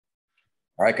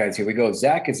All right, guys, here we go.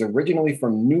 Zach is originally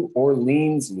from New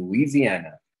Orleans,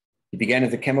 Louisiana. He began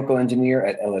as a chemical engineer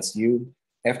at LSU.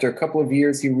 After a couple of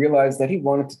years, he realized that he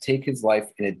wanted to take his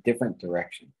life in a different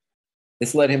direction.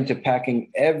 This led him to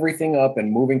packing everything up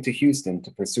and moving to Houston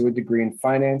to pursue a degree in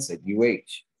finance at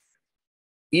UH.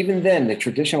 Even then, the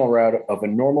traditional route of a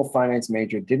normal finance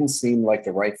major didn't seem like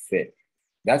the right fit.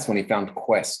 That's when he found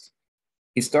Quest.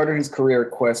 He started his career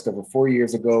at Quest over 4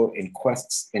 years ago in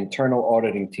Quest's internal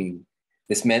auditing team.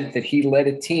 This meant that he led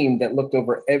a team that looked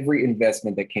over every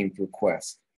investment that came through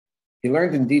Quest. He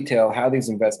learned in detail how these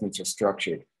investments are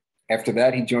structured. After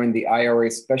that, he joined the IRA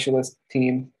specialist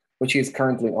team, which he is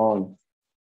currently on.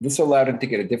 This allowed him to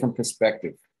get a different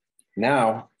perspective.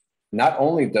 Now, not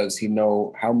only does he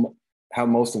know how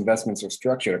most investments are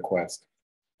structured at Quest,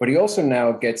 but he also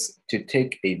now gets to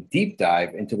take a deep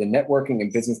dive into the networking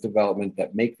and business development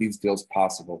that make these deals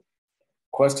possible.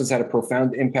 Quest has had a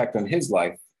profound impact on his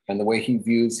life and the way he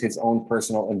views his own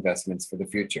personal investments for the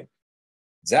future.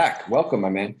 Zach, welcome, my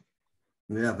man.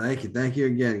 Yeah, thank you. Thank you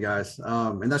again, guys.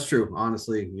 And that's true.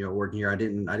 Honestly, working here, I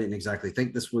didn't exactly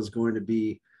think this was going to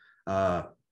be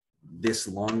this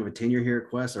long of a tenure here at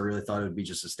Quest. I really thought it would be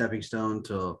just a stepping stone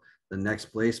to the next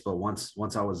place. But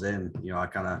once I was in, I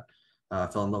kind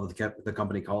of fell in love with the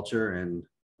company culture. And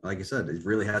like I said, it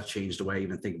really has changed the way I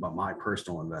even think about my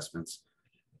personal investments.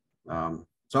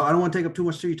 So I don't want to take up too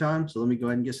much of your time. So let me go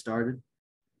ahead and get started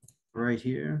right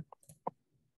here.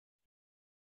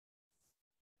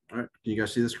 All right, can you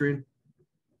guys see the screen?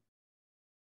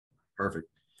 Perfect.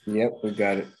 Yep, we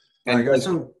got it. And all right, guys,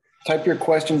 so type your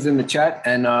questions in the chat.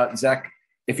 And Zach,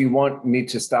 if you want me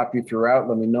to stop you throughout,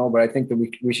 let me know. But I think that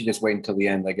we should just wait until the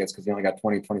end, I guess, because we only got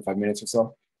 25 minutes or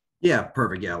so. Yeah,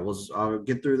 perfect. Yeah, I'll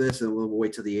get through this and we'll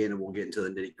wait till the end and we'll get into the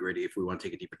nitty gritty if we want to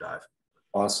take a deeper dive.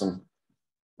 Awesome.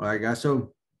 All right, guys.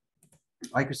 So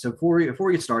like I said, before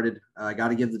we get started, I got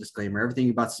to give the disclaimer. Everything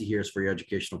you're about to see here is for your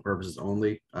educational purposes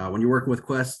only. When you're working with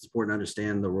Quest, it's important to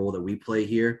understand the role that we play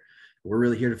here. We're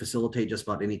really here to facilitate just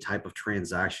about any type of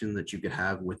transaction that you could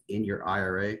have within your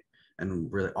IRA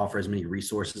and really offer as many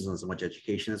resources and as much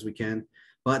education as we can.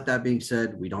 But that being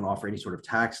said, we don't offer any sort of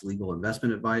tax, legal,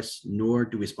 investment advice, nor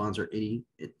do we sponsor any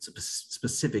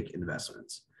specific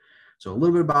investments. So a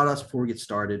little bit about us before we get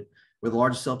started. We're the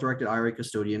largest self-directed IRA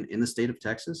custodian in the state of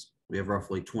Texas. We have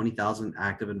roughly 20,000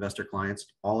 active investor clients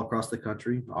all across the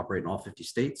country, operate in all 50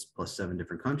 states, plus 7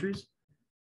 different countries.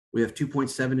 We have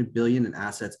 2.7 billion in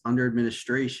assets under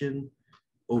administration,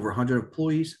 over 100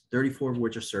 employees, 34 of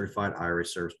which are certified IRA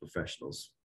service professionals.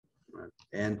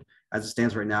 And as it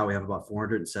stands right now, we have about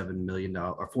 $470 million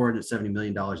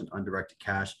in undirected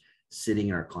cash sitting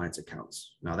in our clients'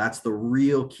 accounts. Now, that's the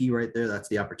real key right there. That's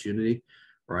the opportunity,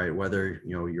 right? Whether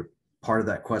you're part of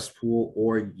that Quest pool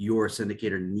or your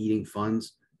syndicator needing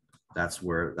funds, that's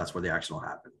where the action will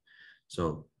happen.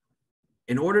 So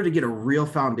in order to get a real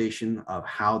foundation of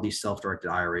how these self-directed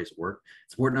IRAs work,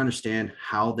 it's important to understand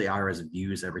how the IRS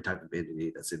views every type of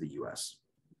entity that's in the US.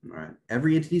 All right.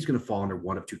 Every entity is going to fall under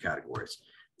one of two categories: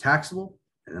 taxable,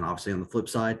 and then obviously on the flip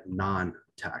side,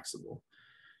 non-taxable.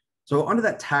 So under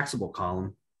that taxable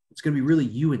column, it's going to be really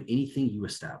you and anything you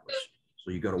establish. So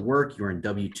you go to work, you're in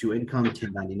W-2 income,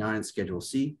 1099, Schedule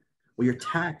C. Well, you're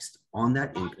taxed on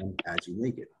that income as you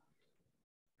make it.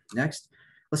 Next,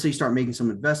 let's say you start making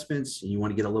some investments and you want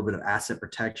to get a little bit of asset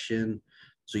protection.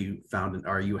 So you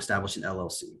established an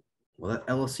LLC. Well, that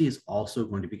LLC is also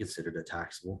going to be considered a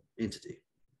taxable entity.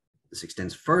 This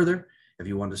extends further. If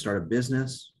you want to start a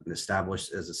business and establish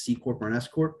as a C Corp or an S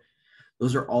Corp,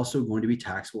 those are also going to be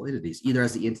taxable entities, either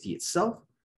as the entity itself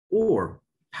or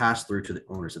pass through to the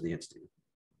owners of the entity.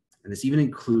 And this even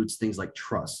includes things like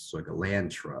trusts, so like a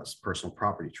land trust, personal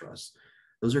property trust.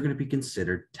 Those are going to be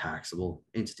considered taxable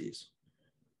entities.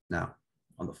 Now,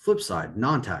 on the flip side,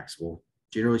 non-taxable,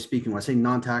 generally speaking, when I say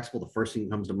non-taxable, the first thing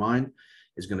that comes to mind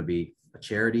is going to be a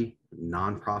charity, a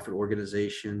nonprofit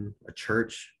organization, a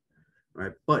church,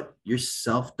 right? But your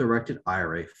self-directed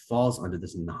IRA falls under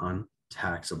this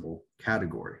non-taxable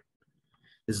category.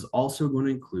 This is also going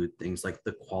to include things like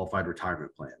the qualified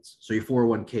retirement plans. So your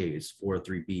 401ks,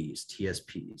 403bs,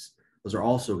 TSPs, those are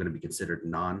also going to be considered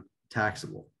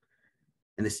non-taxable.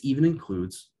 And this even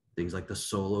includes things like the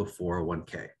solo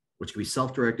 401k, which can be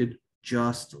self-directed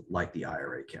just like the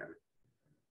IRA can.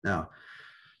 Now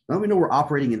that we know we're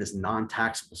operating in this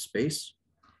non-taxable space,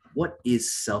 what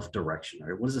is self-direction?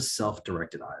 Right? What is a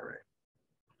self-directed IRA?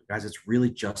 Guys, it's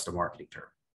really just a marketing term,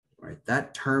 right?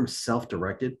 That term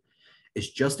self-directed is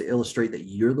just to illustrate that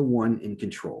you're the one in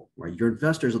control, right? Your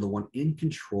investors are the one in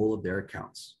control of their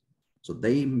accounts. So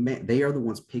they are the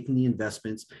ones picking the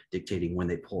investments, dictating when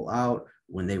they pull out,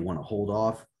 When they want to hold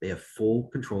off, they have full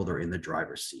control. They're in the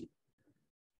driver's seat.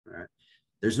 All right.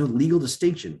 There's no legal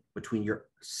distinction between your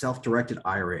self-directed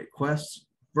IRA at Quest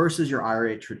versus your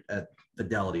IRA at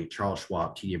Fidelity, Charles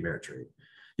Schwab, TD Ameritrade.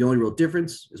 The only real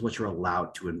difference is what you're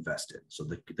allowed to invest in. So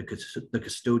the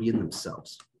custodian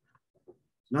themselves.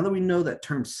 Now that we know that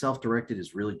term self-directed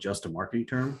is really just a marketing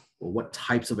term, well, what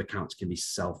types of accounts can be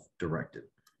self-directed?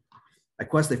 At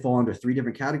Quest, they fall under 3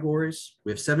 different categories.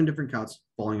 We have 7 different accounts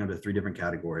falling under 3 different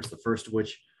categories. The first of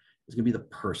which is going to be the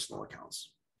personal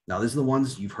accounts. Now, these are the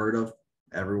ones you've heard of.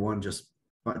 Everyone, just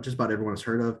about everyone has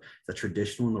heard of the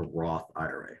traditional and the Roth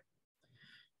IRA.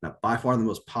 Now, by far the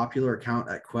most popular account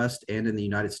at Quest and in the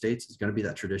United States is going to be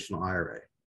that traditional IRA.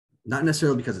 Not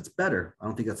necessarily because it's better. I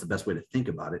don't think that's the best way to think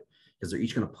about it, because they're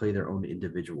each going to play their own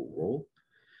individual role.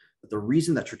 But the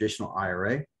reason that traditional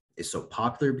IRA is so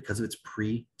popular because of its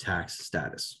pre-tax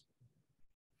status.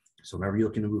 So whenever you're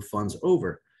looking to move funds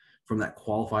over from that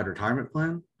qualified retirement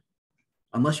plan,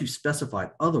 unless you've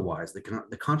specified otherwise,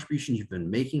 the contributions you've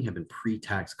been making have been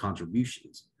pre-tax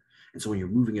contributions. And so when you're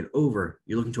moving it over,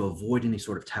 you're looking to avoid any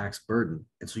sort of tax burden.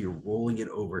 And so you're rolling it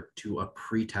over to a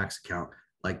pre-tax account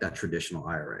like that traditional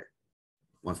IRA.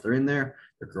 Once they're in there,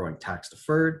 they're growing tax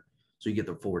deferred. So you get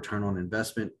the full return on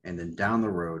investment. And then down the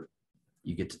road,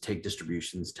 you get to take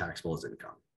distributions taxable as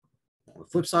income. On the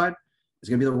flip side is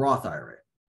going to be the Roth IRA,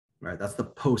 right? That's the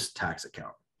post-tax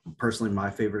account. Personally, my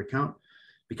favorite account,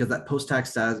 because that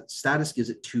post-tax status gives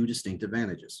it 2 distinct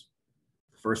advantages.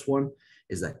 The first one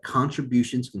is that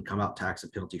contributions can come out tax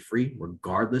and penalty free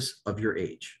regardless of your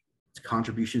age. It's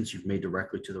contributions you've made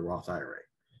directly to the Roth IRA.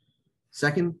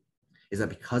 Second is that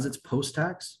because it's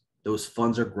post-tax, those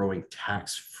funds are growing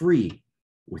tax-free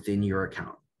within your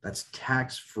account. That's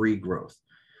tax-free growth.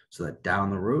 So that down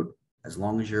the road, as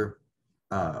long as you're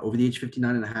over the age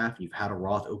 59 and a half, and you've had a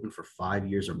Roth open for 5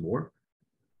 years or more,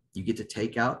 you get to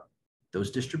take out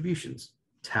those distributions,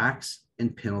 tax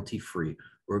and penalty free,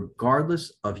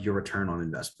 regardless of your return on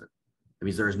investment. That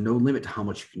means there is no limit to how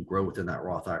much you can grow within that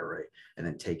Roth IRA and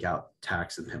then take out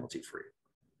tax and penalty free.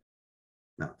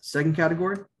 Now, the second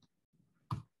category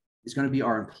is going to be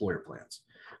our employer plans.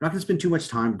 I'm not going to spend too much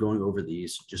time going over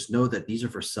these. Just know that these are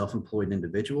for self-employed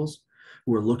individuals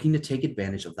who are looking to take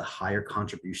advantage of the higher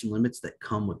contribution limits that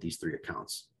come with these 3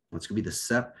 accounts. That's going to be the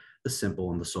SEP, the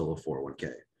Simple, and the Solo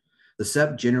 401k. The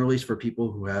SEP generally is for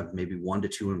people who have maybe 1 to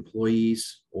 2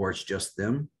 employees, or it's just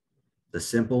them. The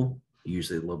Simple,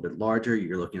 usually a little bit larger.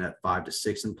 You're looking at 5 to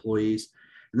 6 employees.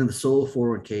 And then the Solo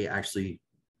 401k actually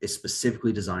is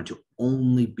specifically designed to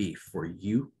only be for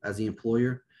you as the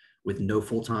employer with no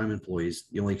full-time employees,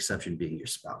 the only exception being your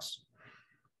spouse.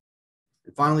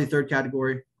 And finally, third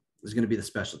category is going to be the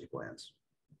specialty plans,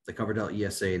 the Coverdell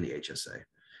ESA and the HSA.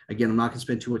 Again, I'm not going to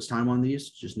spend too much time on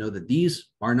these. Just know that these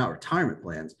are not retirement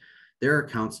plans. They're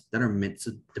accounts that are meant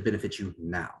to benefit you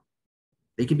now.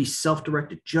 They can be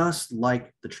self-directed, just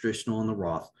like the traditional and the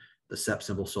Roth. The SEP,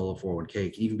 Simple, Solo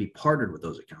 401k can even be partnered with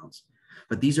those accounts.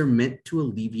 But these are meant to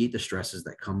alleviate the stresses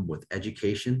that come with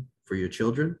education for your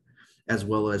children, as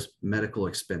well as medical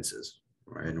expenses,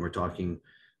 right? And we're talking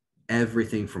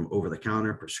everything from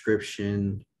over-the-counter,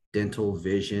 prescription, dental,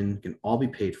 vision, can all be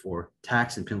paid for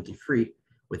tax and penalty free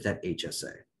with that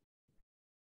HSA.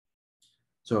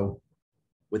 So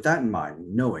with that in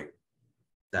mind, knowing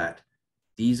that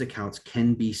these accounts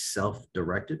can be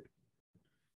self-directed,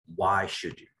 why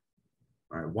should you?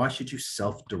 All right, why should you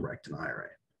self-direct an IRA?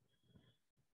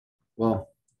 Well,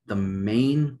 the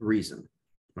main reason,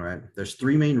 all right, there's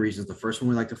 3 main reasons. The first one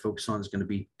we like to focus on is going to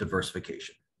be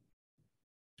diversification.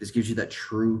 This gives you that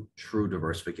true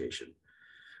diversification.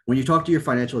 When you talk to your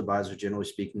financial advisor, generally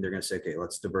speaking, they're going to say, okay,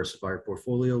 let's diversify our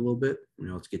portfolio a little bit.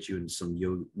 Let's get you into some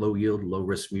low yield, low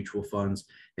risk mutual funds.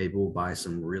 Maybe we'll buy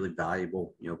some really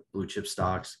valuable, blue chip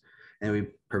stocks, and we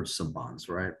purchase some bonds,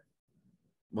 right?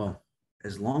 Well,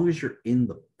 as long as you're in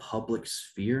the public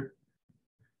sphere,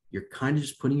 you're kind of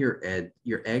just putting your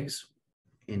eggs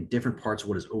in different parts of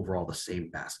what is overall the same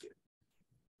basket.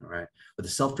 All right. But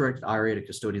the self-directed IRA at a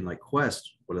custodian like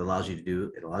Quest, what it allows you to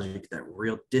do, it allows you to get that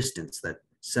real distance, that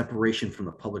separation from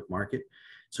the public market.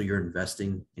 So you're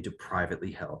investing into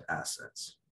privately held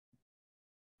assets.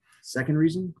 Second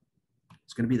reason,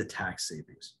 it's going to be the tax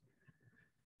savings.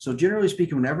 So generally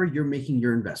speaking, whenever you're making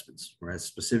your investments, right,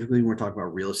 specifically when we're talking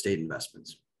about real estate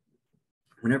investments,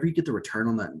 whenever you get the return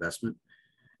on that investment,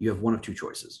 you have one of 2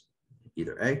 choices.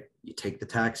 Either A, you take the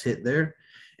tax hit there,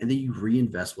 and then you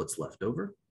reinvest what's left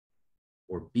over,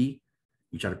 or B,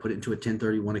 you try to put it into a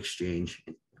 1031 exchange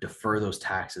and defer those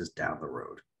taxes down the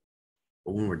road.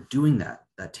 But when we're doing that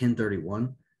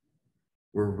 1031,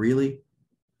 we're really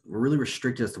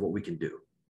restricted as to what we can do.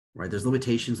 right? There's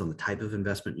limitations on the type of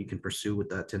investment you can pursue with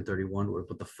that 1031 or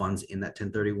put the funds in that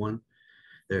 1031.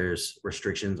 There's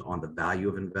restrictions on the value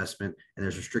of investment, and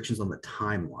there's restrictions on the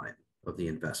timeline of the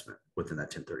investment within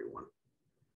that 1031.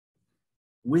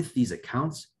 With these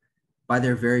accounts, by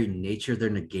their very nature, they're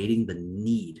negating the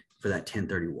need for that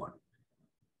 1031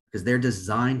 because they're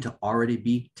designed to already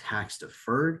be tax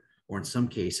deferred, or in some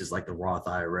cases, like the Roth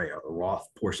IRA or the Roth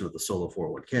portion of the solo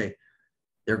 401k,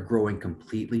 they're growing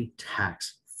completely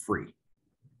tax free.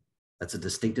 That's a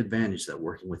distinct advantage that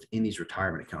working within these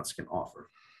retirement accounts can offer.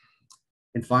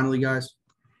 And finally, guys,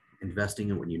 investing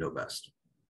in what you know best.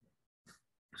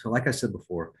 So like I said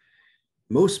before,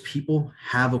 most people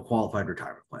have a qualified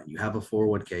retirement plan. You have a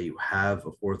 401k, you have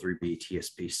a 403b,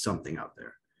 TSP, something out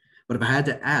there. But if I had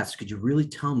to ask, could you really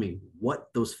tell me what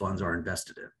those funds are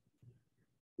invested in? I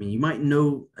mean, you might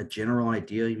know a general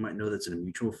idea, you might know that's in a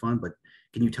mutual fund, but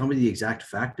can you tell me the exact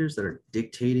factors that are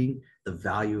dictating the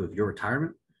value of your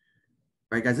retirement?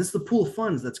 All right, guys, this is the pool of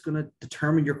funds that's going to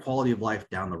determine your quality of life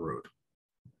down the road.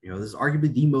 This is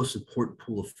arguably the most important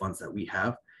pool of funds that we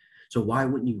have. So why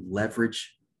wouldn't you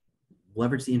leverage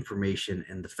the information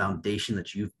and the foundation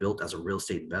that you've built as a real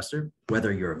estate investor,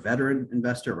 whether you're a veteran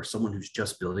investor or someone who's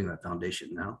just building that foundation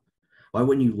now? Why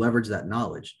wouldn't you leverage that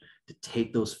knowledge to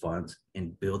take those funds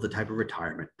and build the type of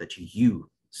retirement that you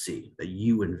see, that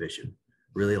you envision,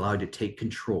 really allow you to take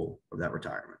control of that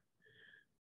retirement?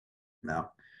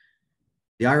 Now,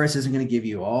 the IRS isn't going to give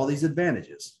you all these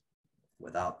advantages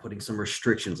without putting some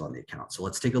restrictions on the account. So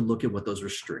let's take a look at what those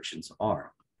restrictions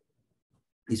are.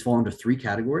 These fall into 3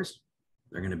 categories.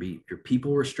 They're going to be your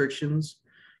people restrictions,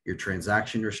 your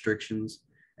transaction restrictions,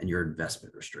 and your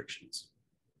investment restrictions.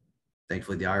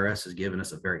 Thankfully, the IRS has given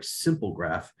us a very simple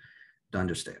graph to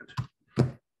understand. It's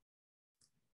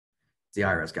the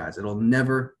IRS, guys. It'll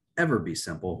never, ever be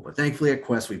simple, but thankfully at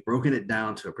Quest, we've broken it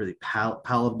down to a pretty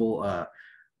palatable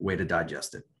way to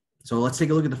digest it. So let's take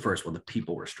a look at the first one, the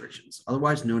people restrictions,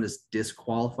 otherwise known as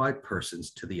disqualified persons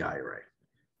to the IRA.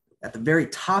 At the very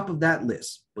top of that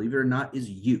list, believe it or not, is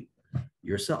you,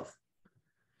 yourself.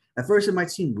 At first, it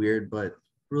might seem weird, but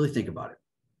really think about it.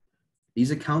 These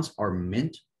accounts are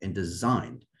meant and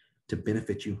designed to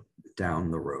benefit you down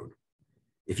the road.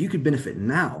 If you could benefit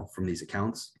now from these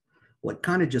accounts, well, it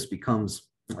kind of just becomes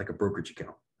like a brokerage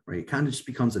account, right? It kind of just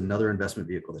becomes another investment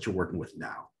vehicle that you're working with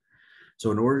now. So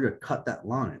in order to cut that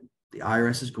line, the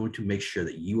IRS is going to make sure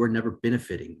that you are never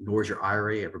benefiting, nor is your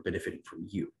IRA ever benefiting from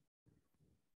you.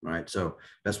 All right. So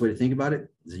best way to think about it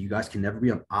is that you guys can never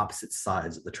be on opposite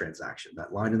sides of the transaction.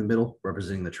 That line in the middle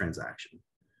representing the transaction.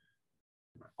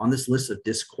 On this list of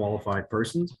disqualified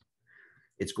persons,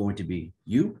 it's going to be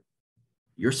you,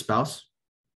 your spouse,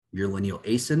 your lineal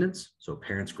ascendants, so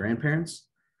parents, grandparents,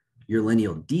 your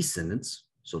lineal descendants,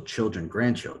 so children,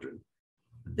 grandchildren,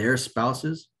 their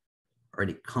spouses, or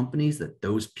any companies that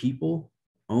those people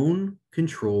own,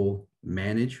 control,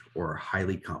 manage, or are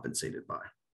highly compensated by.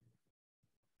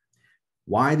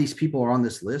 Why these people are on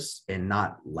this list and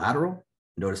not lateral,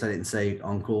 notice I didn't say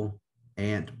uncle,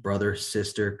 aunt, brother,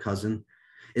 sister, cousin,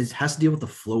 it has to deal with the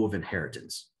flow of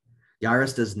inheritance. The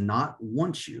IRS does not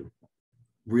want you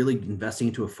really investing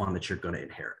into a fund that you're going to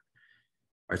inherit.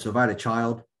 All right, so if I had a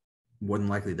child, more than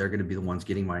likely they're going to be the ones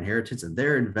getting my inheritance, and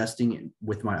they're investing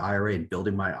with my IRA and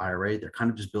building my IRA. They're kind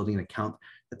of just building an account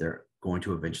that they're going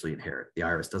to eventually inherit. The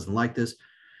IRS doesn't like this,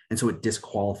 and so it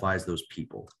disqualifies those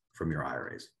people from your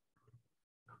IRAs.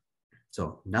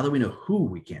 So now that we know who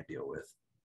we can't deal with,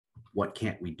 what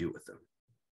can't we do with them?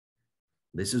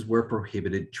 This is where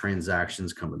prohibited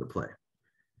transactions come into play.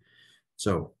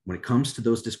 So when it comes to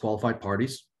those disqualified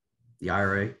parties, the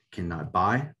IRA cannot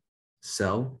buy,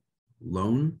 sell,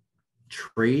 loan,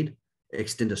 trade,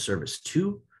 extend a service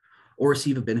to, or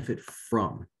receive a benefit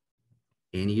from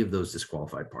any of those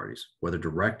disqualified parties, whether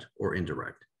direct or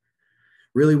indirect.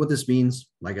 Really what this means,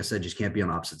 like I said, just can't be on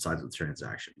opposite sides of the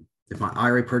transaction. If my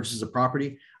IRA purchases a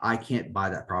property, I can't buy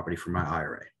that property from my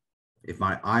IRA. If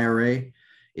my IRA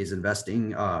is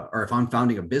investing, or if I'm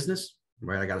founding a business,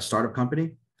 right, I got a startup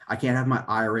company, I can't have my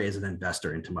IRA as an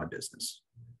investor into my business.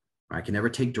 I can never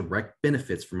take direct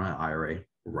benefits from my IRA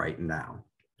right now.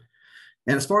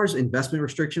 And as far as investment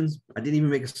restrictions, I didn't even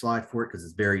make a slide for it because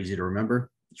it's very easy to remember.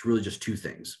 It's really just 2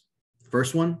 things. The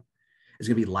first one is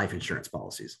going to be life insurance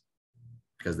policies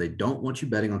because they don't want you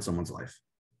betting on someone's life.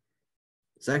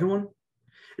 The second one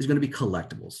is going to be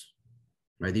collectibles,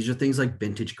 right? These are things like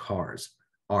vintage cars,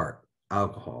 art,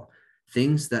 alcohol,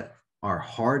 things that are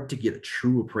hard to get a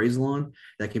true appraisal on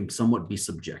that can somewhat be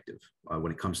subjective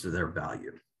when it comes to their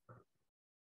value.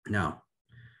 Now,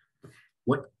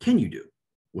 what can you do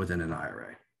within an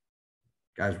IRA?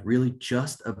 Guys, really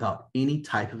just about any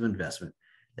type of investment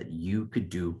that you could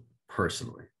do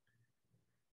personally.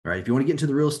 All right. If you want to get into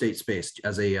the real estate space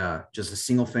as a just a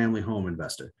single family home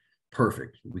investor,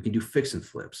 perfect. We can do fix and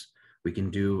flips. We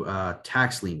can do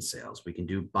tax lien sales. We can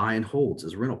do buy and holds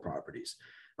as rental properties.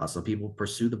 Some people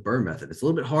pursue the BRRRR method. It's a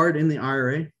little bit hard in the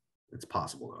IRA. It's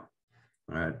possible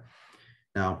though. All right.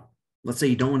 Now, let's say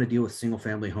you don't want to deal with single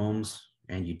family homes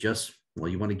and you just, well,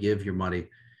 you want to give your money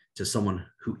to someone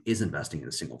who is investing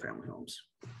in single family homes.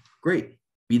 Great.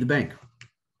 Be the bank.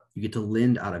 You get to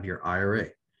lend out of your IRA.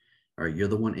 All right, you're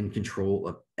the one in control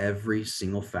of every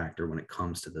single factor when it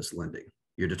comes to this lending.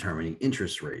 You're determining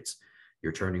interest rates.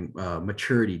 You're turning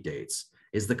maturity dates.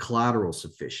 Is the collateral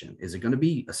sufficient? Is it going to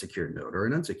be a secured note or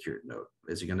an unsecured note?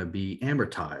 Is it going to be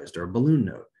amortized or a balloon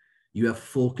note? You have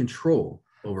full control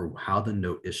over how the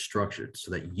note is structured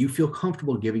so that you feel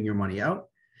comfortable giving your money out.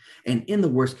 And in the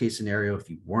worst case scenario, if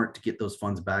you weren't to get those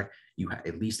funds back, you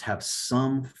at least have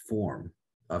some form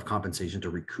of compensation to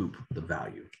recoup the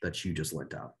value that you just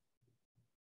lent out.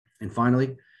 And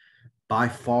finally, by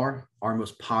far, our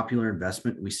most popular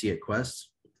investment we see at Quest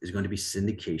is going to be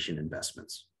syndication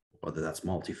investments, whether that's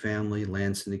multifamily,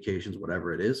 land syndications,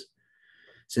 whatever it is.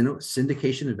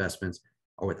 Syndication investments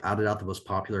are without a doubt the most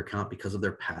popular account because of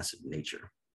their passive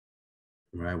nature.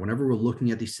 Right? Whenever we're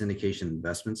looking at these syndication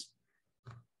investments,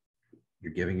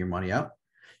 you're giving your money out,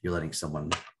 you're letting someone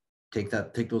take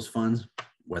those funds,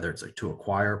 whether it's like to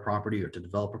acquire a property or to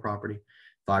develop a property.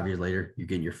 5 years later, you're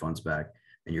getting your funds back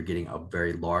and you're getting a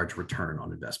very large return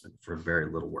on investment for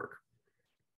very little work.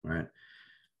 All right.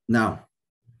 Now,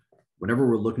 whenever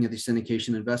we're looking at these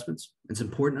syndication investments, it's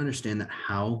important to understand that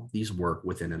how these work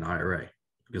within an IRA,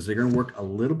 because they're going to work a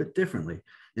little bit differently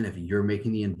than if you're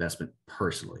making the investment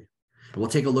personally. And we'll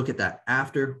take a look at that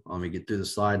after. Let me get through the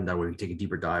slide, and that way we can take a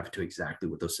deeper dive into exactly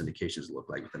what those syndications look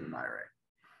like within an IRA.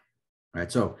 All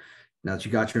right. So now that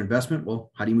you got your investment,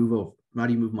 well, how do you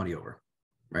move money over?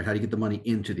 Right? How do you get the money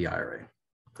into the IRA?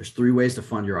 There's 3 ways to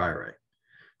fund your IRA.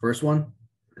 First one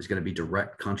is going to be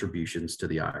direct contributions to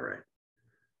the IRA.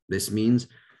 This means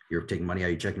you're taking money out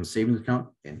of your checking and savings account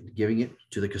and giving it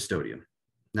to the custodian.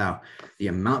 Now, the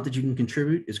amount that you can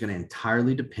contribute is going to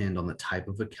entirely depend on the type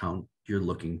of account you're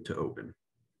looking to open.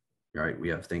 All right, we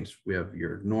have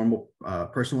your normal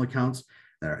personal accounts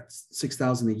that are at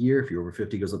 $6,000 a year. If you're over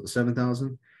 50, it goes up to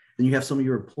 $7,000. Then you have some of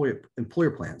your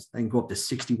employer plans that can go up to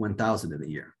 $61,000 in a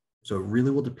year. So it really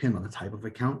will depend on the type of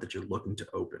account that you're looking to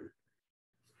open.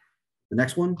 The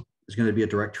next one is going to be a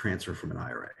direct transfer from an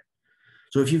IRA.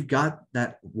 So if you've got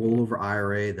that rollover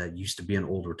IRA that used to be an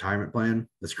old retirement plan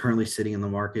that's currently sitting in the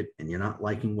market and you're not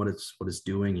liking what it's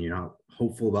doing, and you're not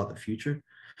hopeful about the future,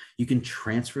 you can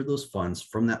transfer those funds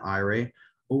from that IRA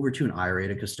over to an IRA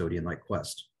to custodian like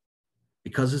Quest.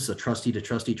 Because it's a trustee to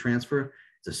trustee transfer,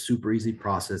 it's a super easy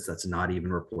process that's not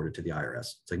even reported to the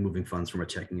IRS. It's like moving funds from a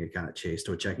checking account at Chase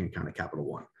to a checking account at Capital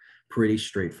One. Pretty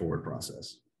straightforward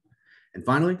process. And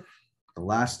finally, the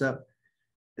last step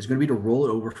is going to be to roll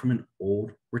it over from an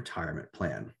old retirement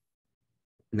plan.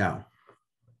 Now,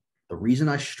 the reason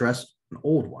I stress an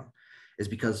old one is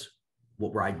because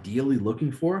what we're ideally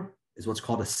looking for is what's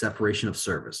called a separation of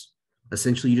service.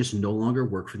 Essentially, you just no longer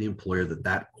work for the employer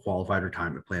that qualified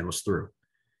retirement plan was through.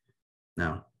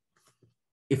 Now,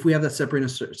 if we have that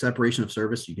separation of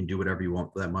service, you can do whatever you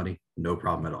want for that money, no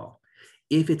problem at all.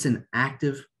 If it's an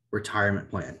active retirement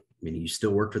plan, meaning you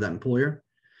still work for that employer,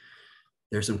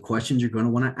 there's some questions you're going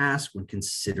to want to ask when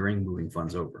considering moving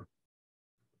funds over.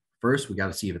 First, we got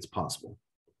to see if it's possible.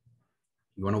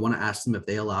 You want to ask them if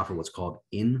they allow for what's called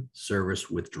in-service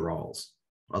withdrawals,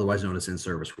 otherwise known as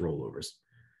in-service rollovers.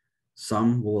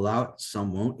 Some will allow it,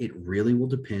 some won't. It really will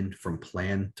depend from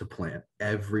plan to plan.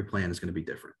 Every plan is going to be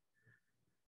different.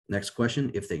 Next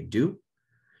question, if they do,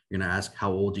 you're going to ask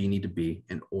how old do you need to be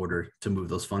in order to move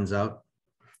those funds out?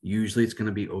 Usually it's going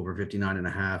to be over 59 and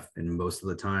a half, and most of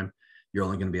the time, you're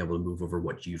only going to be able to move over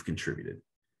what you've contributed.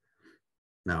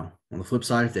 Now, on the flip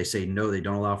side, if they say no, they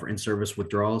don't allow for in-service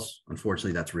withdrawals,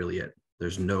 unfortunately, that's really it.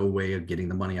 There's no way of getting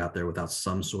the money out there without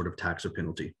some sort of tax or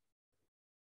penalty.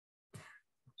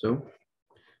 So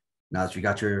now that you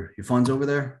got your funds over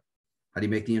there, how do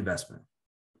you make the investment?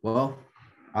 Well,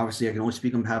 obviously, I can only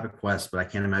speak on behalf of Quest, but I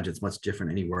can't imagine it's much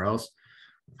different anywhere else.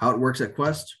 How it works at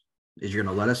Quest is you're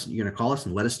going to call us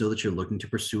and let us know that you're looking to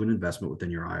pursue an investment within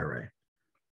your IRA.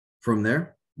 From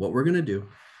there, what we're going to do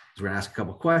is we're going to ask a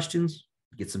couple of questions,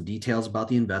 get some details about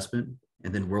the investment,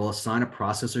 and then we'll assign a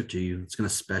processor to you that's going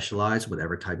to specialize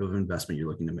whatever type of investment you're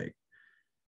looking to make.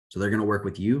 So they're going to work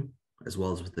with you as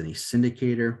well as with any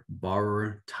syndicator,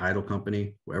 borrower, title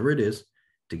company, whoever it is,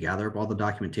 to gather up all the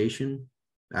documentation,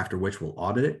 after which we'll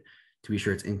audit it to be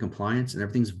sure it's in compliance and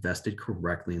everything's vested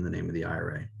correctly in the name of the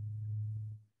IRA.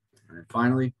 And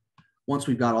finally, once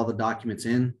we've got all the documents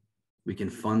in, we can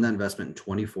fund that investment in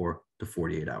 24 to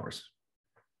 48 hours.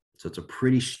 So it's a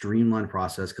pretty streamlined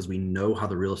process because we know how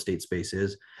the real estate space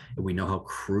is and we know how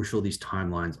crucial these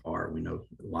timelines are. We know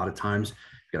a lot of times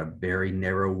you've got a very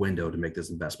narrow window to make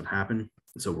this investment happen.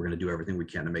 And so we're going to do everything we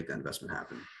can to make that investment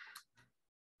happen.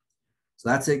 So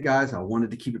that's it, guys. I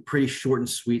wanted to keep it pretty short and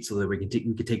sweet so that we can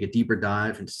take a deeper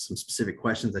dive into some specific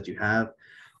questions that you have.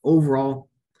 Overall,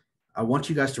 I want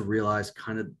you guys to realize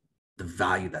kind of the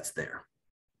value that's there,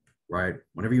 right?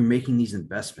 Whenever you're making these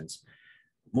investments,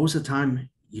 most of the time,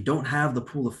 you don't have the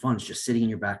pool of funds just sitting in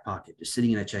your back pocket, just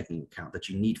sitting in a checking account that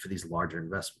you need for these larger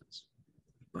investments.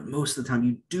 But most of the time,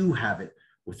 you do have it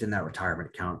within that retirement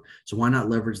account. So why not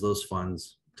leverage those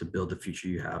funds to build the future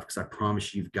you have? Because I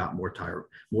promise you've got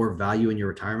more value in your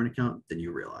retirement account than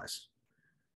you realize.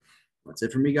 That's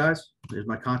it for me, guys. There's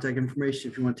my contact information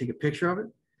if you want to take a picture of it.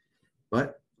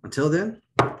 But until then,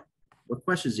 what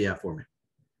questions do you have for me?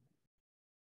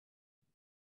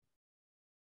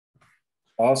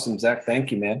 Awesome, Zach.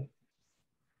 Thank you, man.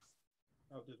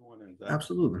 I was just wondering, Zach.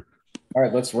 Absolutely. All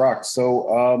right, let's rock.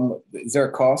 So is there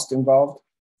a cost involved?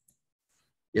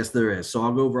 Yes, there is. So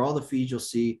I'll go over all the fees you'll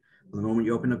see from the moment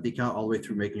you open up the account all the way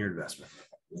through making your investment.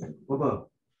 Whoa.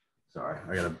 Sorry,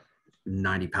 I got a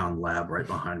 90-pound lab right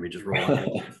behind me just rolling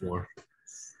on the floor.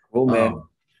 Cool, man.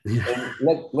 Yeah.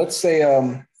 Let's say,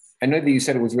 I know that you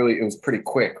said it was pretty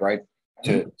quick, right?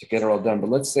 To get it all done. But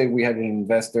let's say we had an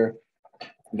investor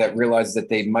that realizes that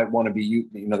they might want to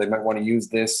they might want to use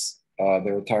this,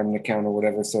 their retirement account or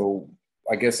whatever. So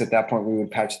I guess at that point we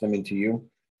would patch them into you.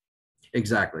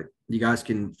 Exactly. You guys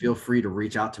can feel free to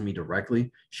reach out to me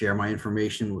directly, share my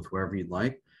information with whoever you'd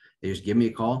like. They just give me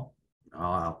a call.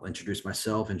 I'll introduce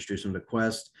myself, introduce them to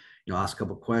Quest, ask a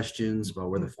couple of questions about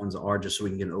where the funds are just so we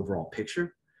can get an overall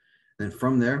picture. Then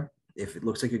from there, if it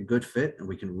looks like a good fit and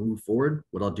we can move forward,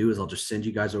 what I'll do is I'll just send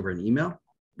you guys over an email.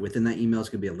 Within that email is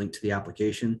going to be a link to the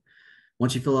application.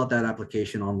 Once you fill out that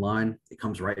application online, it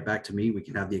comes right back to me. We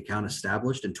can have the account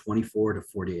established in 24 to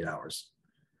 48 hours.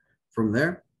 From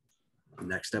there, the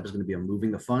next step is going to be on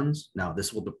moving the funds. Now,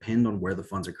 this will depend on where the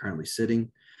funds are currently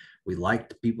sitting. We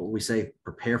say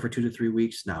prepare for 2 to 3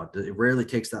 weeks. Now, it rarely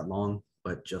takes that long,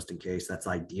 but just in case, that's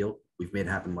ideal. We've made it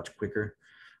happen much quicker.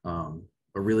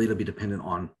 But really, it'll be dependent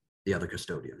on the other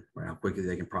custodian, right? How quickly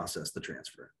they can process the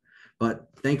transfer. But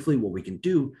thankfully, what we can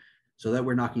do so that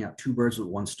we're knocking out 2 birds with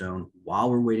 1 stone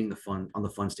while we're waiting on the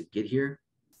funds to get here,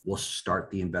 we'll start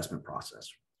the investment process,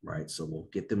 right? So we'll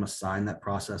get them assigned that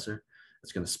processor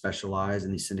that's going to specialize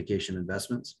in these syndication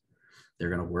investments. They're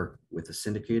going to work with the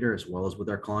syndicator as well as with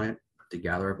our client to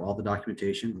gather up all the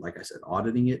documentation. Like I said,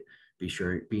 auditing it, being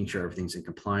sure everything's in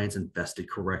compliance, invested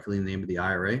correctly in the name of the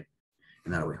IRA.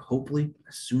 And that way, hopefully,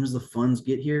 as soon as the funds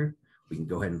get here, we can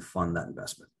go ahead and fund that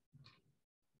investment.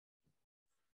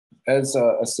 As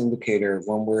a syndicator,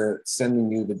 when we're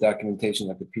sending you the documentation,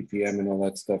 like the PPM and all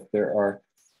that stuff,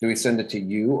 do we send it to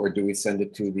you or do we send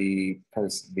it to the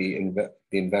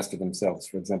investor themselves?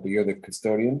 For example, you're the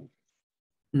custodian.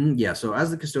 Yeah. So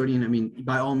as the custodian,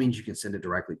 by all means, you can send it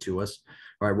directly to us.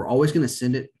 All right. We're always going to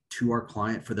send it to our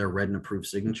client for their read and approved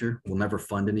signature. We'll never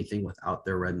fund anything without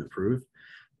their read and approved.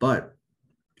 But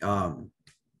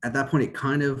at that point,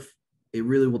 it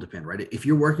really will depend, right? If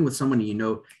you're working with someone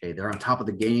hey, they're on top of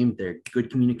the game, they're good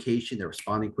communication, they're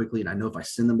responding quickly, and I know if I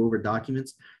send them over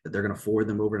documents that they're going to forward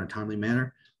them over in a timely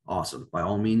manner, awesome. By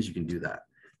all means, you can do that.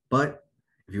 But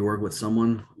if you work with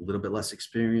someone a little bit less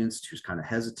experienced, who's kind of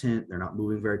hesitant, they're not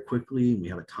moving very quickly, and we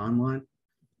have a timeline,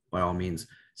 by all means,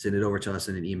 send it over to us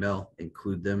in an email,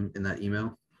 include them in that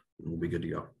email, and we'll be good to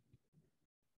go.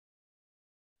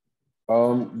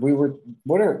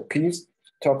 Can you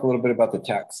talk a little bit about the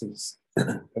taxes?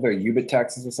 Are there UBIT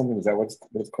taxes or something? Is that what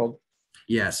it's called?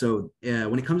 Yeah. So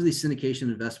when it comes to these syndication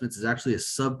investments, it's actually a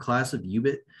subclass of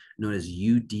UBIT known as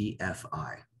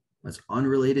UDFI. That's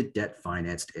unrelated debt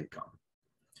financed income.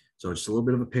 So just a little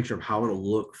bit of a picture of how it'll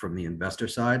look from the investor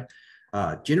side.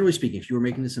 Generally speaking, if you were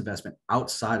making this investment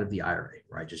outside of the IRA,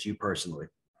 right, just you personally,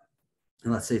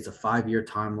 and let's say it's a 5-year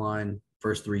timeline,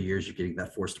 first 3 years, you're getting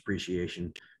that forced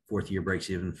depreciation, 4th year breaks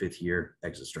even, 5th year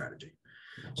exit strategy.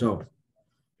 So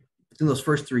in those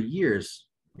first 3 years,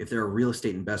 if they're a real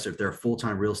estate investor, if they're a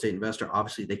full-time real estate investor,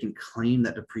 obviously they can claim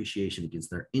that depreciation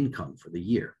against their income for the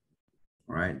year.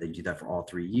 All right. They do that for all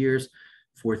 3 years.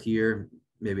 4th year,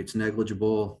 maybe it's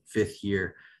negligible. 5th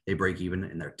year, they break even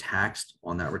and they're taxed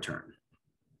on that return.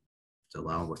 So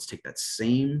let's take that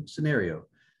same scenario,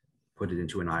 put it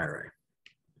into an IRA.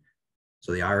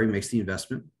 So the IRA makes the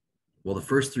investment. Well, the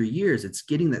first 3 years, it's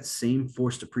getting that same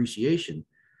forced depreciation,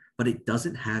 but it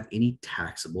doesn't have any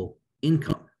taxable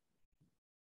income.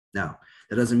 Now,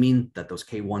 that doesn't mean that those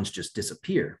K1s just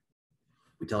disappear.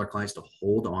 We tell our clients to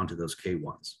hold on to those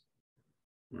K1s.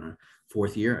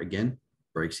 Fourth year, again,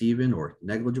 breaks even or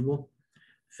negligible.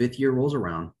 Fifth year rolls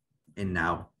around, and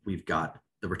now we've got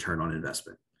the return on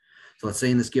investment. So let's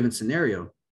say in this given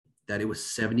scenario that it was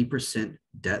 70%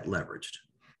 debt leveraged,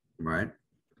 right?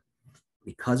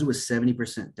 Because it was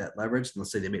 70% debt leveraged,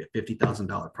 let's say they made a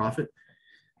 $50,000 profit.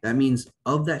 That means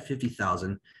of that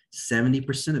 50,000,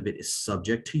 70% of it is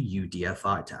subject to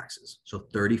UDFI taxes. So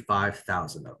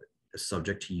 35,000 of it is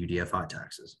subject to UDFI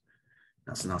taxes.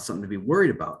 That's not something to be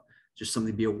worried about, just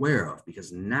something to be aware of,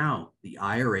 because now the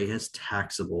IRA has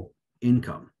taxable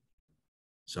income.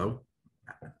 So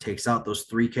it takes out those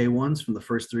 3K1s from the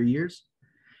first 3 years,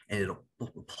 and it'll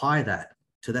apply that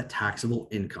to that taxable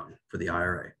income for the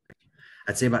IRA.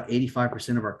 I'd say about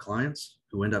 85% of our clients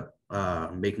who end up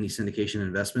making these syndication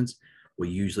investments will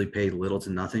usually pay little to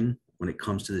nothing when it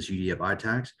comes to this UDFI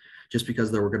tax, just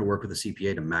because we're going to work with a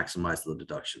CPA to maximize the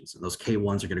deductions. And those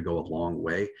K1s are going to go a long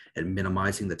way at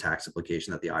minimizing the tax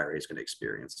implication that the IRA is going to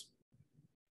experience.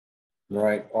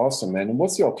 Right. Awesome, man. And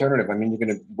what's the alternative? I mean, you're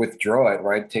going to withdraw it,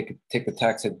 right? Take the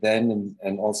tax hit then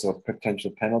and also a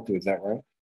potential penalty. Is that right?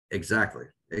 Exactly.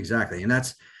 And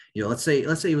that's, let's say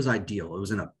it was ideal. It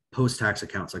was in a post-tax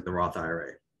accounts like the Roth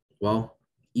IRA. Well,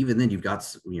 even then we've got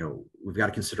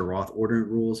to consider Roth ordering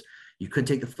rules. You could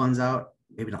take the funds out.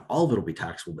 Maybe not all of it will be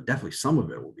taxable, but definitely some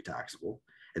of it will be taxable.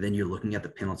 And then you're looking at the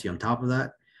penalty on top of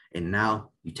that. And now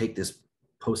you take this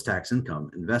post-tax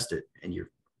income, invest it, and you're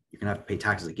going to have to pay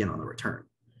taxes again on the return.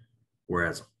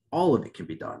 Whereas all of it can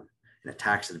be done in a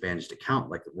tax-advantaged account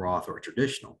like the Roth or a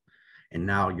traditional. And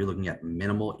now you're looking at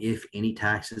minimal, if any,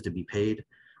 taxes to be paid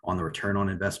on the return on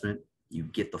investment. You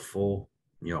get the full,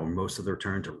 most of the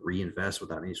return to reinvest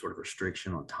without any sort of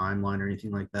restriction on timeline or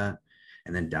anything like that.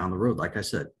 And then down the road, like I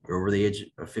said, you're over the age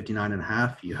of 59 and a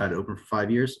half, you had it open for 5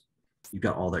 years, you've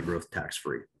got all that growth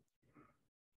tax-free.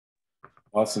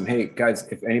 Awesome. Hey, guys,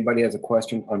 if anybody has a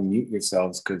question, unmute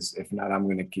yourselves, because if not, I'm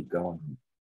going to keep going.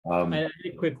 I have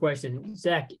a quick question.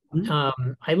 Zach,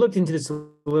 I looked into this a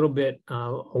little bit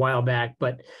a while back,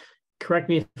 but correct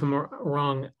me if I'm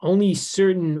wrong, only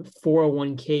certain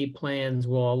 401k plans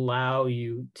will allow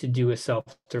you to do a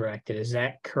self-directed. Is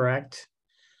that correct?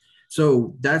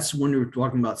 So that's when we're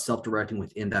talking about self-directing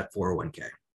within that 401k,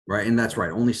 right? And that's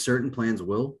right. Only certain plans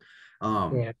will,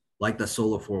 like the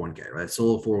solo 401k, right?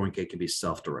 Solo 401k can be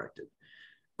self-directed.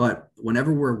 But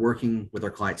whenever we're working with our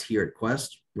clients here at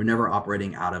Quest, we're never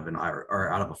operating out of an IRA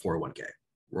or out of a 401k.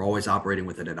 We're always operating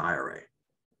within an IRA,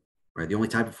 right? The only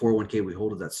type of 401k we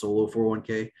hold is that solo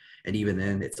 401k. And even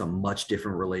then, it's a much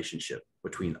different relationship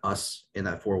between us and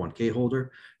that 401k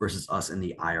holder versus us and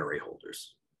the IRA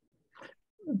holders.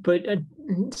 But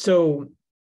so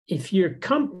if your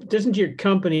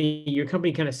company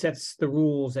kind of sets the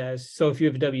rules so if you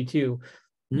have a W-2,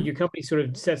 your company sort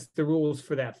of sets the rules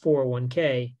for that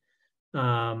 401k.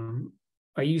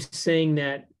 Are you saying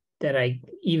that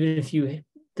even if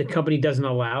the company doesn't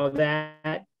allow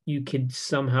that, you could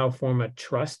somehow form a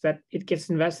trust that it gets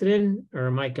invested in? Or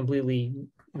am I completely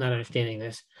not understanding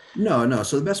this? No.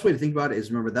 So the best way to think about it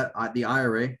is, remember that the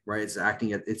IRA, right, is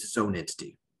acting as its own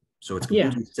entity. So it's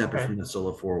completely separate from the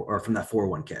solo from that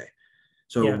 401k.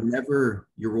 So whenever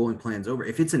you're rolling plans over,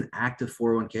 if it's an active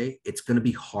 401k, it's going to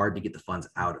be hard to get the funds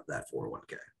out of that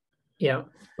 401k. Yeah.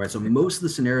 Right. So most of the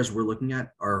scenarios we're looking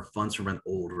at are funds from an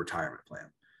old retirement plan.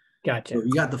 Gotcha. So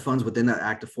you got the funds within that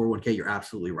active 401k. You're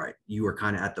absolutely right. You are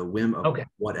kind of at the whim of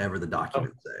whatever the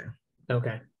documents say.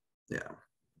 Okay. Yeah.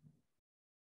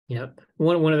 Yep.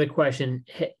 One other question.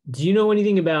 Do you know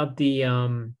anything about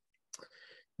the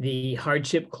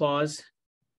hardship clause?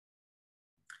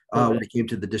 When it came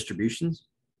to the distributions?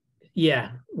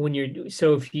 Yeah.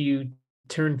 If you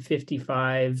turn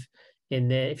 55 and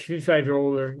then if you're 55 or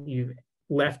older, you've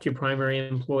left your primary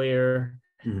employer,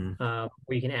 where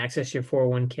you can access your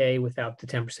 401k without the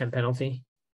 10% penalty.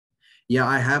 Yeah,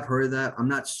 I have heard of that. I'm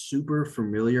not super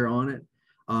familiar on it.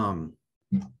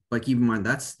 But keep in mind,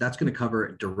 that's going to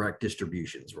cover direct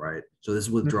distributions, right? So this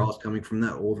withdrawals coming from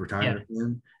that old retirement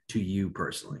plan to you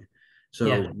personally.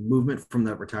 So movement from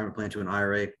that retirement plan to an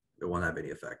IRA, it won't have any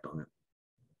effect on it.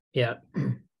 Yeah.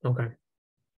 Okay.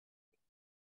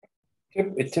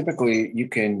 Typically, you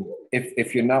can,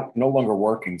 if you're no longer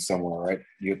working somewhere, right?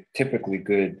 You're typically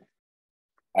good,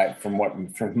 from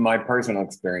my personal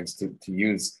experience, to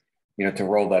use, to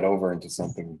roll that over into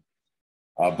something.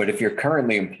 But if you're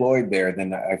currently employed there,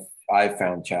 then I've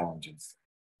found challenges.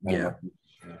 Yeah,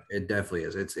 it definitely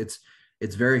is.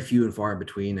 It's very few and far in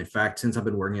between. In fact, since I've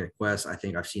been working at Quest, I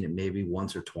think I've seen it maybe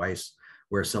once or twice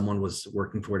where someone was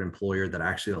working for an employer that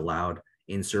actually allowed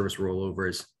in-service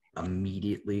rollovers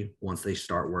immediately once they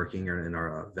start working and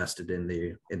are vested in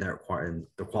the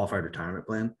qualified retirement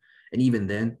plan. And even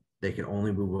then, they can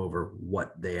only move over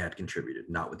what they had contributed,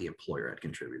 not what the employer had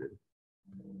contributed.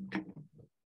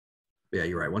 Yeah,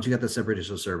 you're right. Once you got the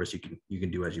separation of service, you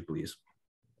can do as you please.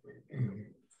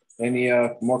 Any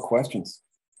more questions?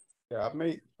 Yeah, I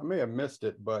may have missed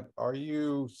it, but are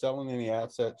you selling any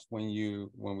assets when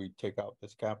we take out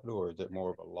this capital, or is it more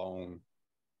of a loan?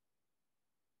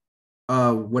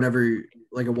 Whatever,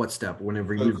 like at what step?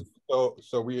 Whenever you. So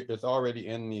it's already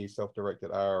in the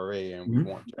self-directed IRA, and we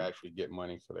want to actually get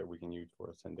money so that we can use for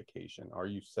a syndication. Are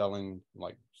you selling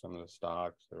like some of the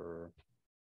stocks or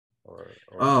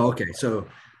Oh, okay. So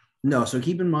no. So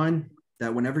keep in mind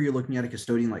that whenever you're looking at a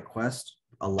custodian like Quest,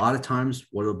 a lot of times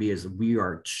what it'll be is we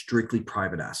are strictly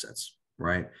private assets,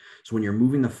 right? So when you're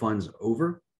moving the funds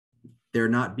over, they're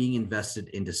not being invested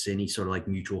into any sort of like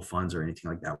mutual funds or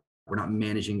anything like that. We're not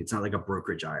managing. It's not like a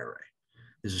brokerage IRA.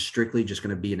 This is strictly just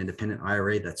going to be an independent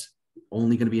IRA that's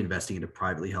only going to be investing into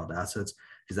privately held assets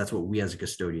because that's what we as a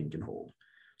custodian can hold.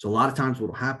 So a lot of times what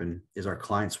will happen is our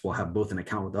clients will have both an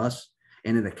account with us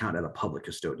and an account at a public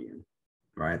custodian,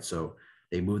 right? So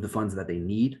they move the funds that they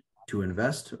need to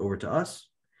invest over to us.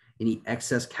 Any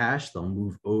excess cash, they'll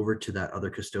move over to that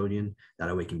other custodian.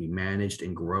 That way it can be managed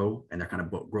and grow. And they're kind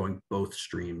of growing both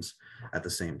streams at the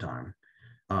same time.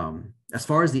 As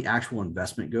far as the actual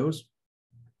investment goes,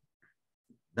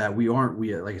 that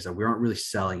like I said, we aren't really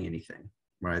selling anything,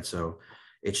 right? So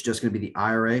it's just going to be the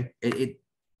IRA.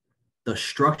 The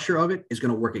structure of it is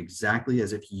going to work exactly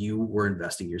as if you were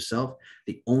investing yourself.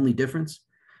 The only difference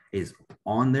is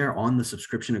on the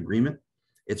subscription agreement,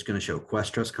 it's going to show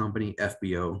Quest Trust Company,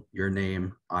 FBO, your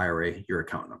name, IRA, your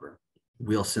account number.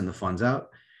 We'll send the funds out,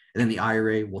 and then the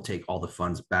IRA will take all the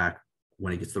funds back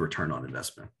when it gets the return on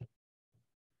investment.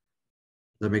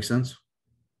 Does that make sense?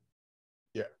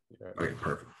 Yeah. Okay,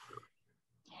 perfect.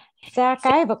 Zach,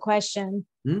 I have a question.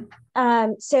 Hmm?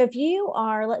 So if you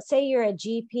are, let's say you're a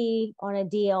GP on a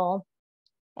deal,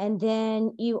 and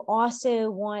then you also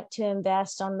want to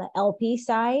invest on the LP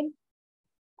side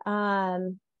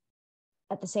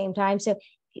at the same time. So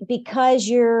because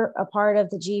you're a part of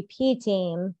the GP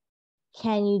team,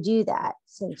 can you do that?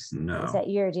 No. Is that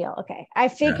your deal? Okay. I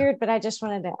figured, but I just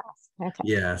wanted to ask. Okay.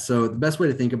 Yeah. So the best way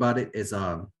to think about it is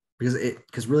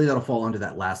because really that'll fall under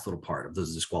that last little part of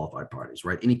those disqualified parties,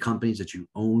 right? Any companies that you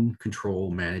own,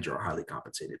 control, manage, or are highly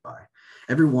compensated by.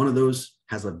 Every one of those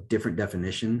has a different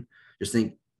definition. Just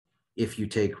think if you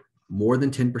take more than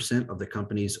 10% of the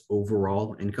company's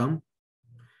overall income,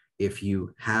 if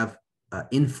you have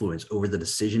influence over the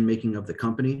decision-making of the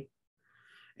company,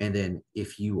 and then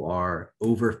if you are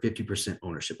over 50%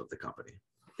 ownership of the company.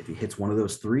 If it hits one of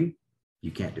those three, you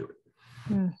can't do it.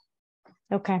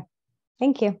 Okay.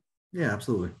 Thank you. Yeah,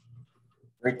 absolutely.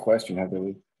 Great question,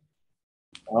 Heatherly.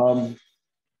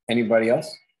 Anybody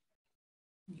else?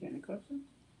 Any questions?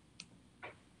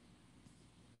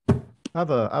 I have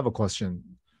a question.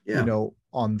 Yeah. You know,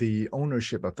 on the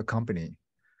ownership of the company,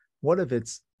 what if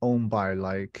it's owned by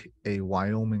like a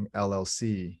Wyoming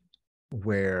LLC,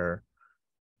 where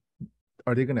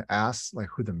are they going to ask like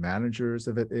who the managers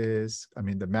of it is? I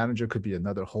mean, the manager could be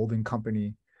another holding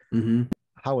company. Mm-hmm.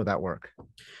 How would that work?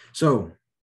 So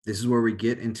this is where we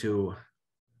get into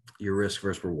your risk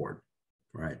versus reward,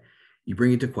 right? You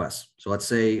bring it to Quest. So let's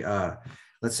say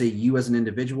you as an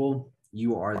individual,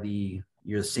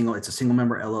 it's a single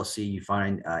member LLC. You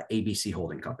find ABC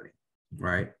Holding Company,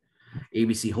 right?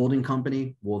 ABC Holding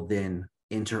Company will then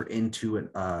enter into it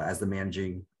as the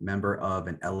managing member of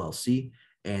an LLC,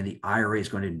 and the IRA is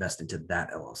going to invest into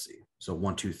that LLC. So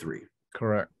 1, 2, 3.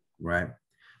 Correct. Right.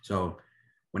 So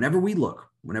whenever we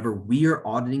are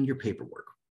auditing your paperwork,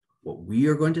 what we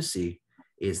are going to see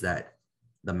is that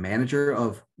the manager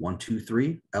of 1, 2,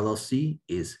 3 LLC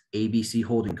is ABC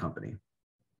Holding Company.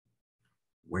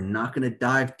 We're not going to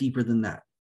dive deeper than that,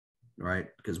 right?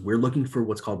 Because we're looking for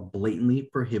what's called blatantly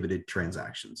prohibited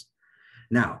transactions.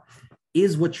 Now,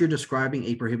 is what you're describing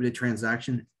a prohibited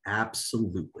transaction?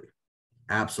 Absolutely.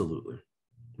 Absolutely.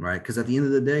 Right? Because at the end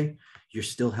of the day, you're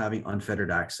still having unfettered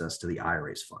access to the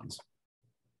IRA's funds.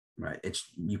 Right?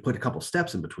 You put a couple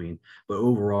steps in between, but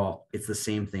overall, it's the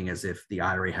same thing as if the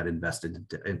IRA had invested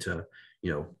into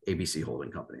ABC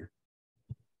Holding Company.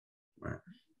 Right?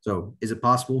 So is it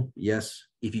possible? Yes.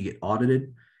 If you get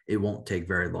audited, it won't take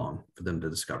very long for them to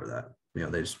discover that.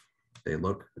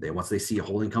 Once they see a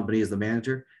holding company as the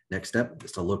manager, next step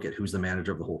is to look at who's the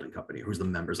manager of the holding company, who's the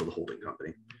members of the holding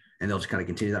company. And they'll just kind of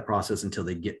continue that process until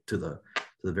they get to the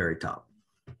very top.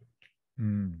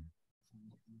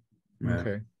 Right?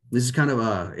 Okay. This is kind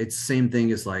of it's the same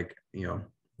thing as like,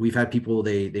 We've had people,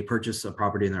 they purchase a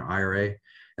property in their IRA,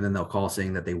 and then they'll call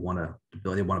saying that they want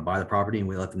to buy the property, and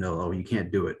we let them know, oh, you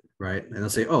can't do it, right? And they'll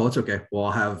say, oh, it's okay. Well,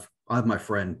 I'll have my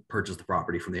friend purchase the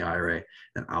property from the IRA,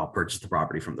 and I'll purchase the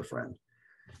property from the friend.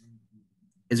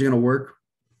 Is it going to work?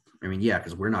 I mean, yeah,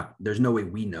 because there's no way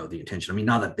we know the intention. I mean,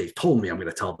 not that they've told me, I'm going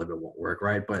to tell them it won't work,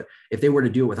 right? But if they were to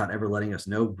do it without ever letting us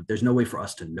know, there's no way for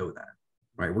us to know that,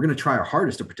 right? We're going to try our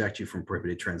hardest to protect you from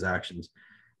prohibited transactions,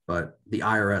 but the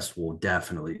IRS will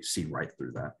definitely see right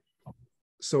through that.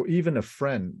 So even a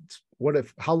friend,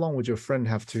 how long would your friend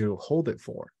have to hold it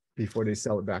for before they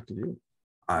sell it back to you?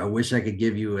 I wish I could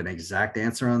give you an exact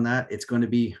answer on that. It's going to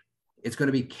be,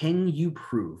 can you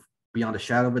prove beyond a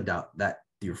shadow of a doubt that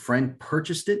your friend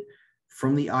purchased it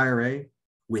from the IRA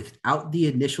without the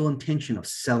initial intention of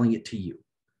selling it to you?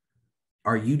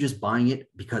 Are you just buying it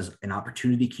because an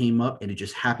opportunity came up and it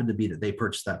just happened to be that they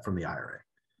purchased that from the IRA?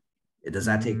 Does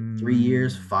that take 3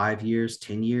 years, 5 years,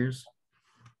 10 years?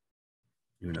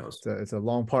 Who knows? It's a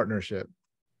long partnership.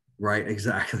 Right,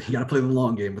 exactly. You got to play the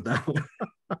long game with that one.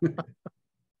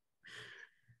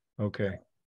 Okay,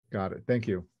 got it. Thank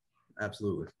you.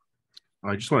 Absolutely.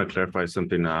 I just want to clarify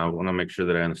something. I want to make sure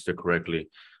that I understood correctly.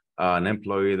 An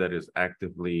employee that is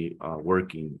actively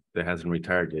working, that hasn't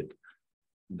retired yet,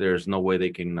 there's no way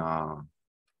they can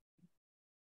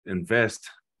invest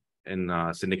in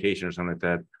syndication or something like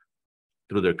that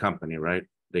through their company, right?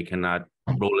 They cannot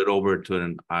roll it over to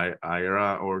an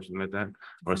IRA or something like that,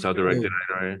 or self-directed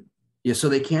IRA. Yeah, so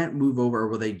they can't move over,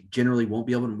 or they generally won't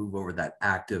be able to move over that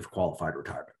active qualified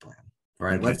retirement plan.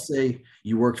 Right. Okay. Let's say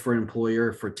you worked for an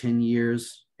employer for 10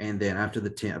 years, and then after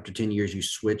 10 years, you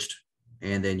switched,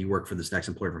 and then you work for this next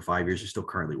employer for 5 years. You're still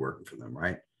currently working for them,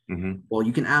 right? Mm-hmm. Well,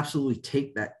 you can absolutely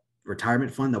take that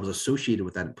retirement fund that was associated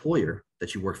with that employer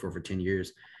that you worked for 10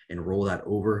 years and roll that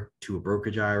over to a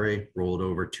brokerage IRA, roll it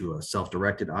over to a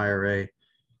self-directed IRA,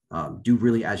 do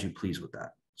really as you please with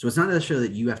that. So it's not necessarily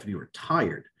that you have to be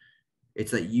retired.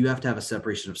 It's that you have to have a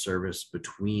separation of service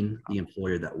between the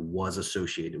employer that was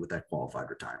associated with that qualified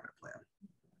retirement plan.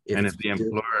 If the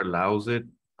employer allows it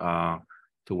to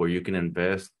where you can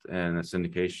invest in a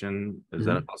syndication, is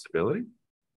that a possibility?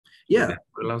 Yeah.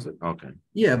 Allows it? Okay.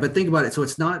 Yeah, but think about it. So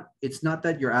it's not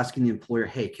that you're asking the employer,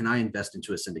 hey, can I invest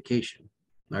into a syndication?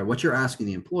 All right, what you're asking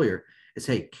the employer is,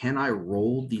 hey, can I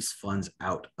roll these funds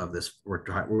out of this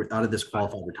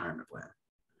qualified retirement plan?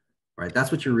 Right?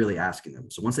 That's what you're really asking them.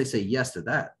 So once they say yes to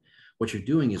that, what you're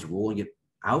doing is rolling it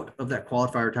out of that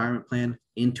qualified retirement plan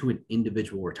into an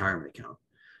individual retirement account.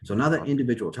 So now that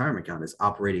individual retirement account is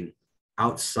operating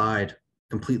outside,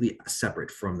 completely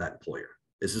separate from that employer.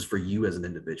 This is for you as an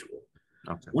individual.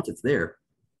 Okay. Once it's there,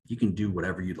 you can do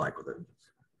whatever you'd like with it.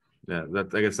 Yeah,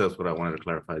 I guess that's what I wanted to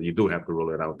clarify. You do have to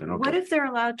roll it out then. Okay. What if they're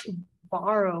allowed to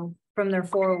borrow from their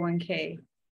 401k?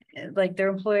 Like their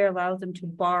employer allows them to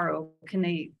borrow. Can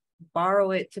they borrow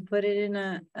it to put it in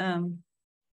a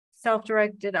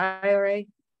self-directed IRA?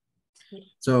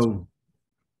 So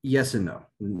yes and no.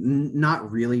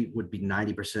 Not really would be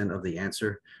 90% of the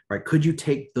answer, right? Could you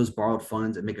take those borrowed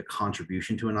funds and make a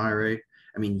contribution to an IRA?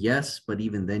 I mean, yes, but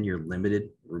even then you're limited.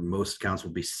 Most accounts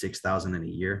will be $6,000 in a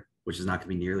year, which is not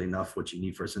going to be nearly enough what you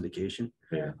need for a syndication.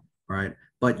 Yeah. Right.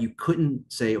 But you couldn't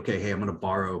say, okay, hey, I'm going to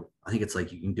borrow. I think it's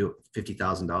like you can do it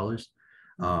 $50,000.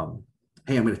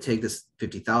 Hey, I'm going to take this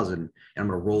 $50,000 and I'm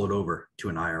going to roll it over to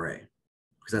an IRA,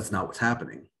 because that's not what's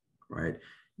happening, right?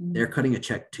 Mm-hmm. They're cutting a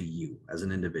check to you as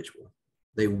an individual.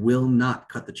 They will not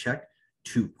cut the check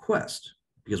to Quest,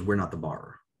 because we're not the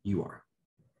borrower. You are.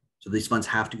 So these funds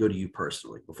have to go to you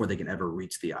personally before they can ever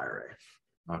reach the IRA.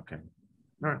 Okay.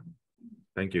 All right.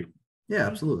 Thank you. Yeah,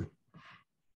 absolutely.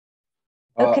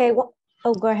 Okay. Well,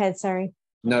 oh, go ahead. Sorry.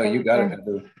 No, you got it.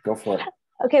 Go for it.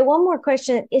 Okay. One more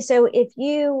question. So if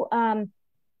you own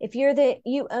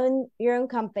your own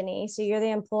company, so you're the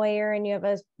employer and you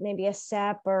have maybe a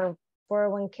SEP or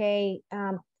 401k,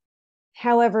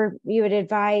 however you would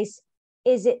advise,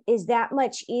 is that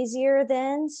much easier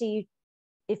then? So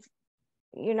if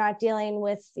you're not dealing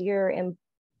with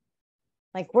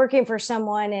like working for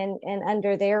someone and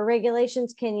under their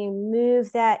regulations, can you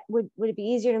move that? Would it be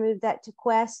easier to move that to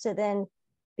Quest to then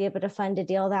be able to fund a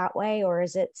deal that way, or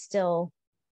is it still?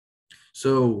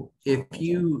 So if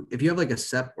you have like a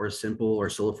SEP or a simple or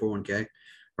solo 401k,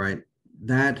 right,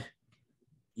 that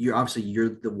you're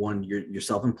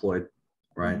self-employed,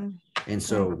 right? Mm-hmm. And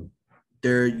so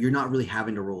you're not really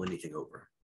having to roll anything over.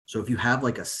 So if you have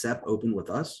like a SEP open with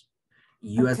us,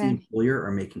 you as the employer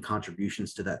are making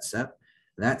contributions to that SEP.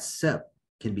 That SEP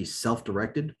can be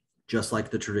self-directed, just like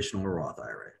the traditional Roth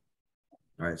IRA.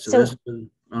 All right. So, So- this has been,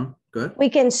 oh, good. We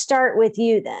can start with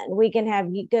you then. We can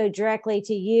have you go directly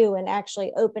to you and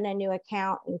actually open a new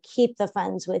account and keep the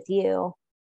funds with you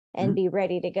and Mhm. be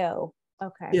ready to go.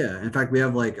 Okay. Yeah. In fact, we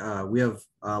have we have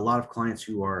a lot of clients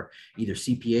who are either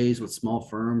CPAs with small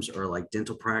firms or like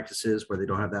dental practices where they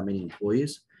don't have that many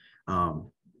employees.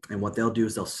 And what they'll do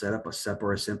is they'll set up a SEP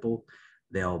or a simple.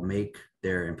 They'll make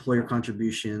their employer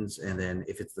contributions, and then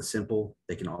if it's the simple,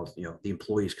 they can also, the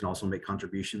employees can also make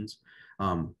contributions.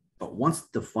 But once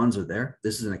the funds are there,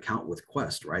 this is an account with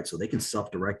Quest, right? So they can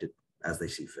self-direct it as they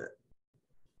see fit.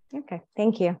 Okay.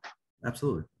 Thank you.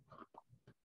 Absolutely.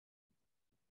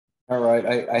 All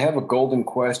right, I have a golden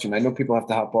question. I know people have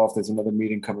to hop off. There's another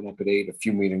meeting coming up at 8, a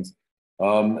few meetings.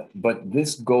 But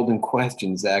this golden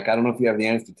question, Zach, I don't know if you have the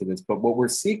answer to this, but what we're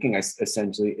seeking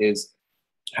essentially is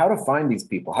how to find these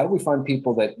people. How do we find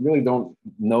people that really don't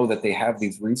know that they have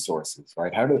these resources,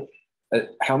 right?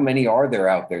 How many are there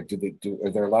out there?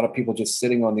 Are there a lot of people just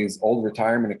sitting on these old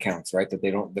retirement accounts, right?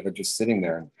 That are just sitting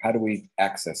there. How do we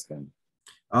access them?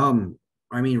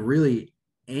 I mean, really,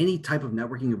 any type of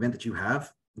networking event that you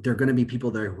have, there are going to be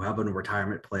people there who have a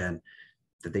retirement plan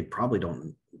that they probably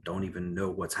don't even know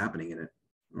what's happening in it.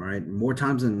 All right. More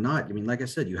times than not, I mean, like I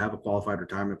said, you have a qualified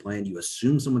retirement plan, you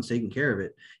assume someone's taking care of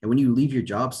it. And when you leave your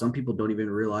job, some people don't even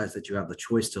realize that you have the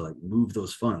choice to like move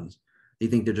those funds. They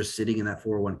think they're just sitting in that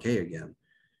 401k again.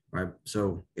 Right.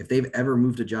 So if they've ever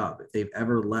moved a job, if they've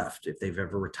ever left, if they've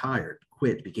ever retired,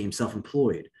 quit, became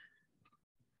self-employed,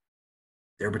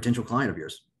 they're a potential client of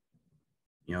yours.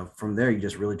 From there, you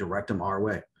just really direct them our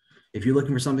way. If you're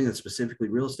looking for something that's specifically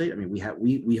real estate, I mean,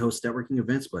 we host networking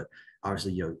events, but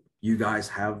obviously, you guys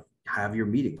have your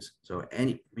meetings. So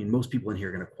most people in here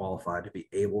are going to qualify to be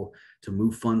able to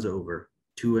move funds over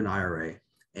to an IRA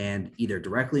and either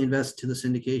directly invest to the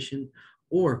syndication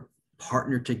or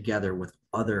partner together with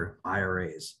other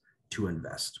IRAs to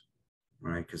invest.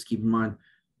 All right. Because keep in mind,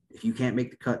 if you can't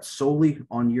make the cut solely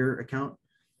on your account,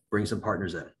 bring some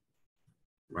partners in.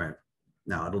 Right.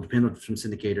 Now, it'll depend from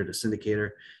syndicator to syndicator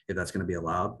if that's going to be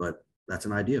allowed, but that's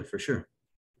an idea for sure.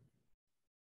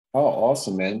 Oh,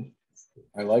 awesome, man.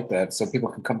 I like that. So people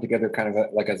can come together kind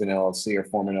of like as an LLC or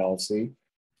form an LLC.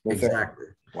 Exactly.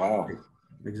 Wow.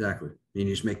 Exactly. You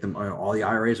just make them, all the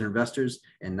IRAs are investors,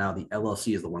 and now the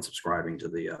LLC is the one subscribing to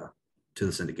the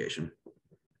syndication.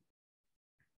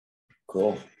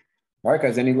 Cool. All right,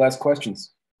 guys, any last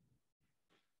questions?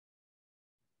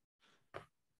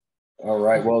 All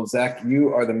right. Well, Zach, you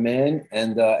are the man,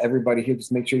 and everybody here,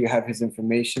 just make sure you have his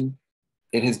information.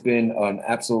 It has been an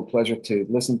absolute pleasure to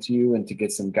listen to you and to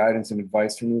get some guidance and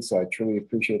advice from you. So I truly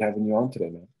appreciate having you on today,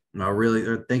 man. No, really,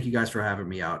 thank you guys for having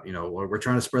me out. We're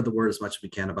trying to spread the word as much as we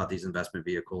can about these investment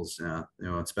vehicles,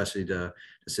 especially to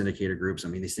syndicator groups. I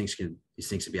mean, these things can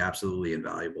be absolutely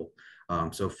invaluable.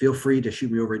 So feel free to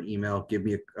shoot me over an email,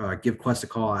 give Quest a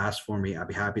call, ask for me. I'd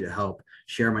be happy to help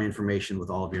share my information with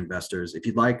all of your investors. If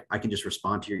you'd like, I can just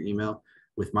respond to your email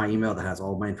with my email that has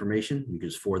all my information. You can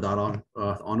just forward that on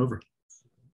over.